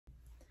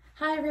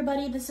Hi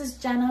everybody, this is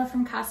Jenna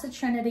from Casa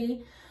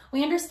Trinity.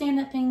 We understand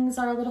that things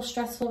are a little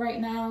stressful right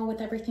now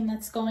with everything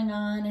that's going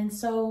on, and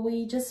so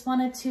we just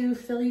wanted to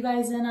fill you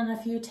guys in on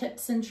a few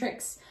tips and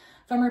tricks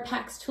from our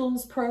PAX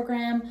Tools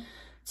program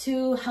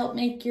to help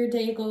make your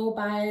day go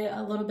by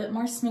a little bit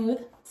more smooth.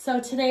 So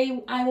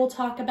today I will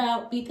talk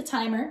about Beat the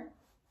Timer.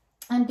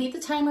 And Beat the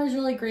Timer is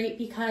really great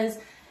because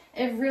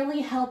it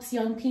really helps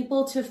young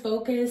people to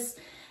focus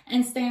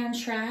and stay on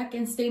track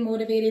and stay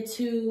motivated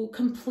to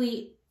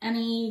complete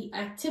any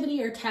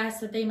activity or task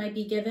that they might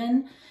be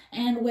given.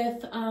 And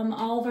with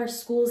all of our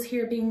schools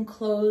here being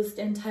closed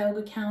in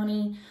Tioga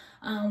County,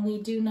 we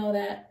do know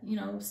that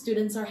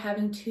students are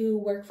having to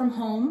work from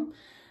home.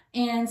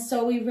 And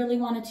so we really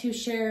wanted to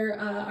share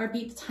our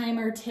Beat the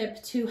Timer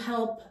tip to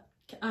help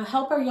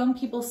our young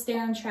people stay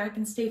on track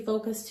and stay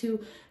focused to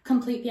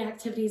complete the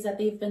activities that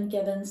they've been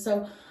given.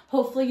 So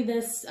hopefully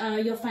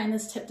you'll find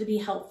this tip to be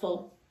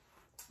helpful.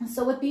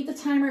 So with Beat the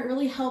Timer, it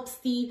really helps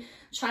the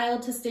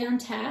child to stay on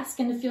task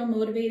and to feel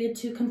motivated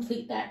to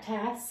complete that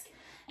task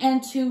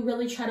and to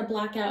really try to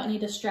block out any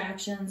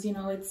distractions.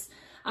 It's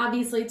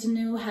obviously it's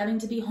new having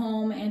to be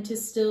home and to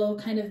still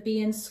kind of be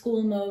in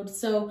school mode.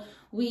 So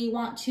we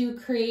want to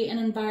create an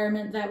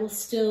environment that will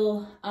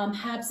still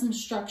have some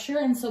structure,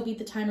 and so Beat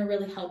the Timer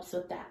really helps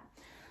with that.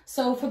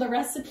 So for the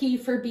recipe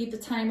for Beat the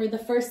Timer, the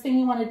first thing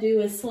you want to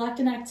do is select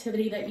an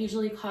activity that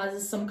usually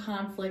causes some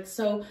conflict.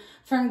 So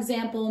for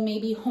example,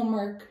 maybe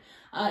homework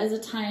is a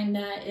time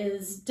that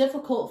is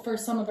difficult for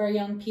some of our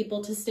young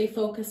people to stay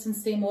focused and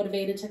stay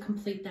motivated to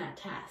complete that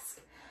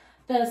task.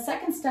 The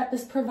second step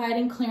is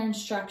providing clear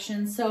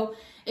instructions. So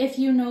if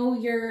you know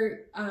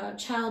your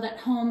child at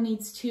home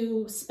needs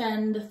to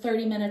spend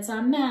 30 minutes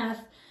on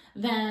math,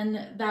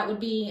 then that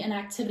would be an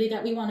activity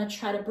that we want to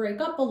try to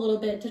break up a little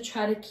bit to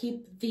try to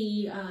keep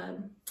the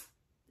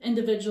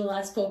individual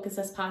as focused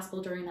as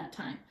possible during that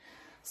time.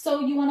 So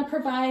you want to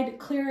provide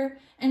clear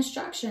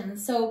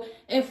instructions. So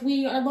if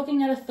we are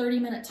looking at a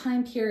 30-minute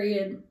time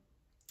period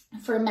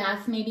for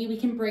math, maybe we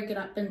can break it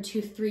up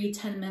into 3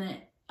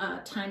 10-minute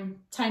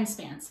time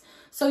spans.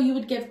 So you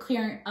would give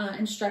clear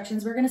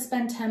instructions. We're going to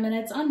spend 10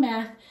 minutes on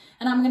math,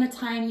 and I'm going to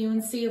time you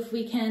and see if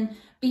we can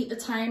beat the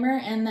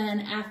timer. And then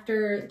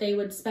after they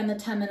would spend the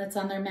 10 minutes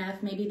on their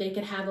math, maybe they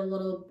could have a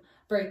little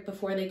break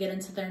before they get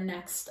into their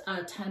next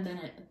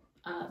 10-minute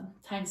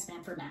time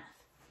span for math.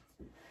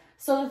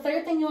 So the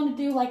third thing you want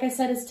to do, like I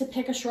said, is to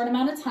pick a short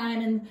amount of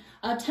time,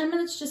 and 10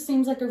 minutes just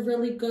seems like a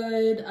really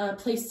good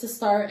place to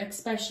start,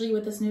 especially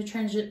with this new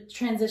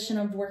transition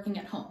of working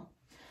at home.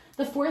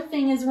 The fourth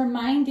thing is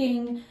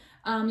reminding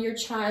your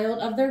child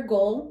of their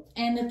goal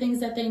and the things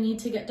that they need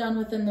to get done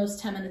within those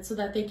 10 minutes so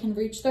that they can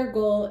reach their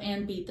goal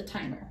and beat the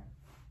timer.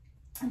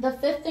 The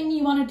fifth thing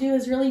you want to do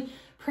is really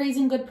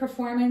praising good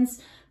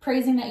performance,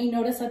 praising that you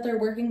notice that they're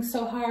working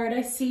so hard.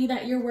 I see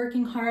that you're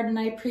working hard, and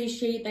I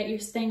appreciate that you're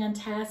staying on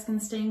task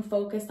and staying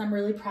focused. I'm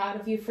really proud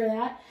of you for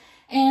that,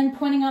 and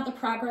pointing out the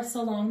progress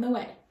along the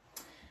way.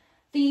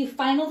 The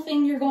final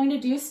thing you're going to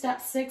do, step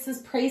 6,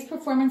 is praise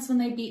performance when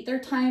they beat their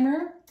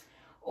timer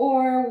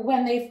or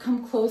when they've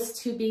come close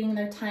to beating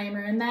their timer.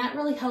 And that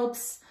really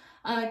helps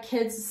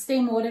kids stay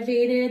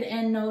motivated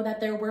and know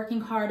that they're working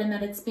hard and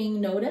that it's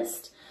being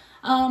noticed.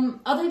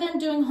 Other than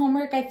doing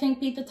homework, I think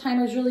Beat the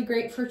Timer is really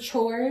great for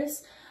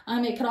chores.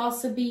 It could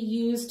also be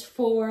used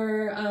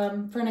for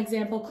an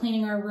example,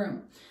 cleaning our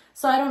room.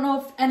 So I don't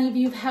know if any of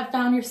you have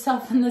found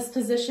yourself in this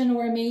position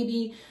where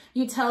maybe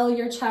you tell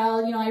your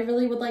child, I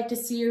really would like to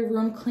see your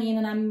room clean,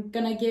 and I'm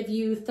gonna give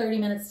you 30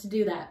 minutes to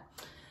do that.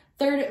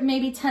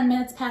 Maybe 10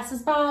 minutes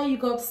passes by, you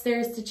go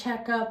upstairs to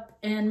check up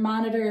and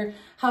monitor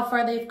how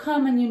far they've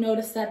come, and you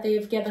notice that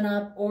they've given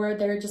up or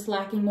they're just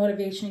lacking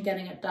motivation in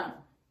getting it done.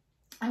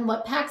 And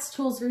what PAX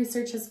Tools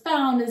research has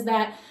found is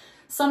that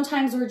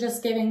sometimes we're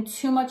just giving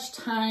too much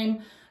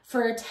time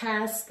for a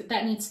task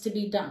that needs to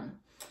be done.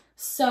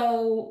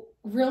 So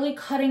really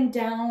cutting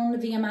down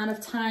the amount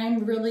of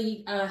time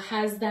really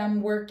has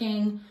them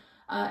working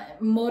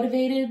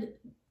motivated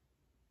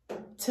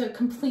to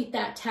complete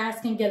that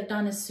task and get it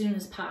done as soon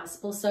as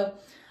possible. So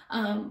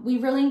we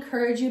really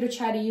encourage you to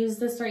try to use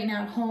this right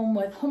now at home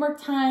with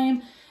homework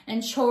time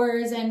and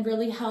chores, and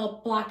really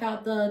help block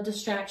out the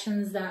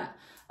distractions that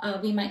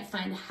we might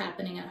find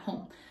happening at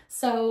home.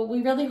 So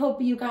we really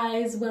hope you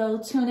guys will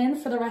tune in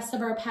for the rest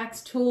of our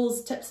PAX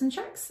Tools tips and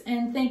tricks.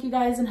 And thank you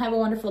guys, and have a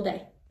wonderful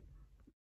day.